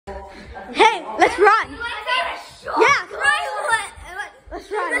Let's run. Yeah. Let's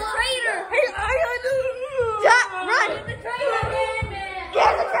run. The traitor. Run. The traitor.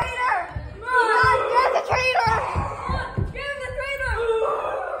 Get the traitor. Run. Get the traitor. Get the traitor.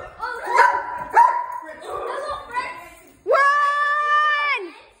 Run.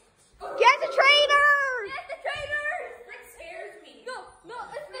 Get the traitor. Get the traitors. That scares me. No,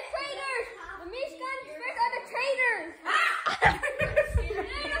 it's the traitors. The Mishkan Spirits are the traitors.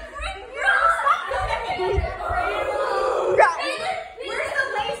 Where's the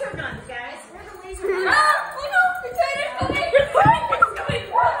laser guns, guys? Where's the laser guns? Oh no, the traitors coming. The traitors coming.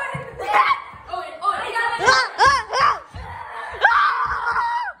 I got it.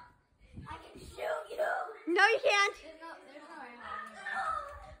 I can shoot you. No, you can't.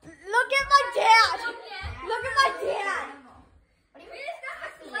 Look at my dad. Look at my dad.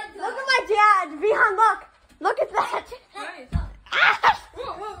 Look at my dad. Vihan, look. Look at that.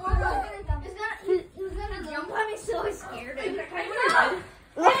 Who's gonna jump on me so scared?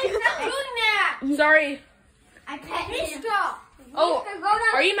 Sorry. I pet Mishka. Oh,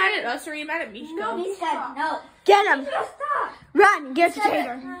 are you mad at us or are you mad at Mishka? Mishka, no. Get him. Stop. Run. Get the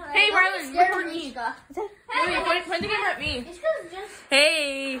traitor. Hey, Rylan, look for me. Mishka. Wait, point the camera at me. Mishka's just.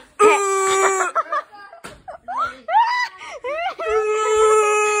 Hey.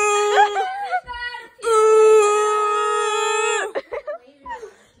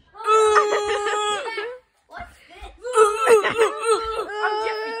 What's this?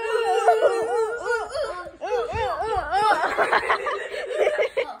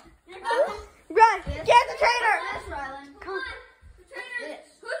 Run. Get the traitor. Come on. The traitor.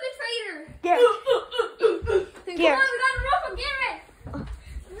 Who's the traitor? Garrett. Come Garrett. on, we gotta run from Garrett.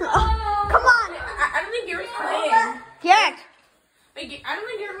 Come on. I don't think Garrett's playing. Garrett. Wait, I don't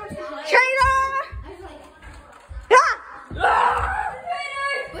think Garrett wants to play. Traitor.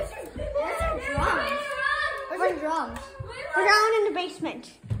 Where's your drums? We're down in the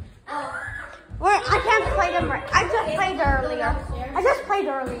basement. I can't play them right. I just played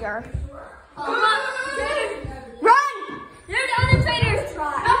earlier. Come on. Run. There's the other traitors.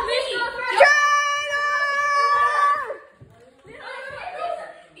 Help me.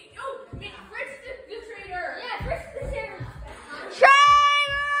 Traitor.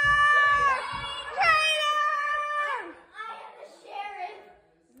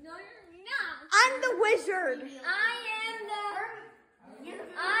 I'm the wizard.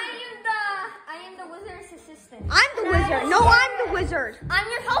 I am the wizard's assistant. I'm the wizard. No, I'm the wizard. I'm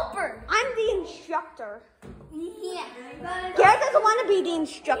your helper. I'm the instructor. Yeah. Garrett doesn't want to be the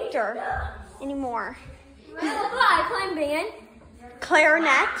instructor anymore. I play band.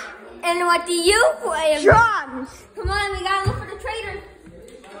 Clarinet. And what do you play? Drums. Come on, we gotta look for the traitors.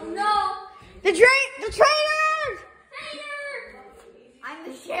 No. The traitors. Traitor. I'm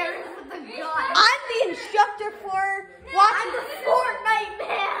the sheriff with the gun. I'm the instructor for watching. I'm the Fortnite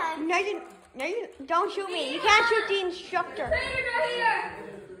man. No, you don't shoot me. You can't shoot the instructor. Traitors are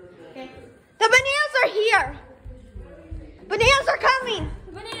here. The bananas are here. Bananas are coming.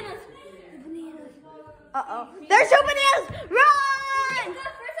 Bananas. Uh-oh. There's two bananas. Run!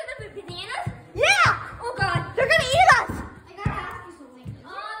 First of the bananas? Yeah. Oh God. They're going to eat us. I gotta ask you something.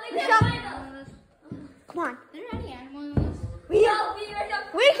 They Stop. can't find us. Come on. Are there any animals? We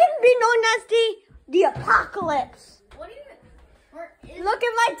can be known as the apocalypse. What do you mean? Where is Look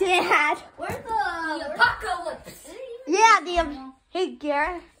at my dad. Where's the apocalypse? Yeah, hey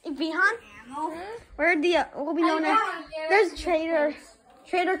Garrett, Vihan, we'll be known as, there's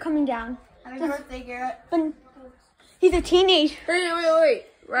Traitor coming down. Happy birthday, Garrett. But he's a teenager. Wait.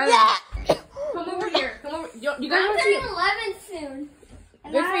 Rylan, Yeah. come over here. Come over. You guys I'm want to see? turning 11 soon.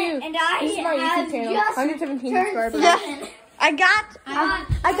 And Good for you. And This is my have YouTube channel. just 117 turned subscribers. 7. I got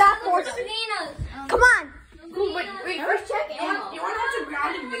 4. Bananas. Come on. Cool, wait, first check. You want to watch a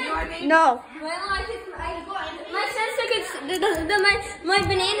grounded video I made? No. Well, my sensor my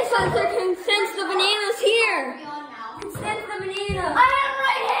banana sensor can sense the bananas here. Can sense the bananas.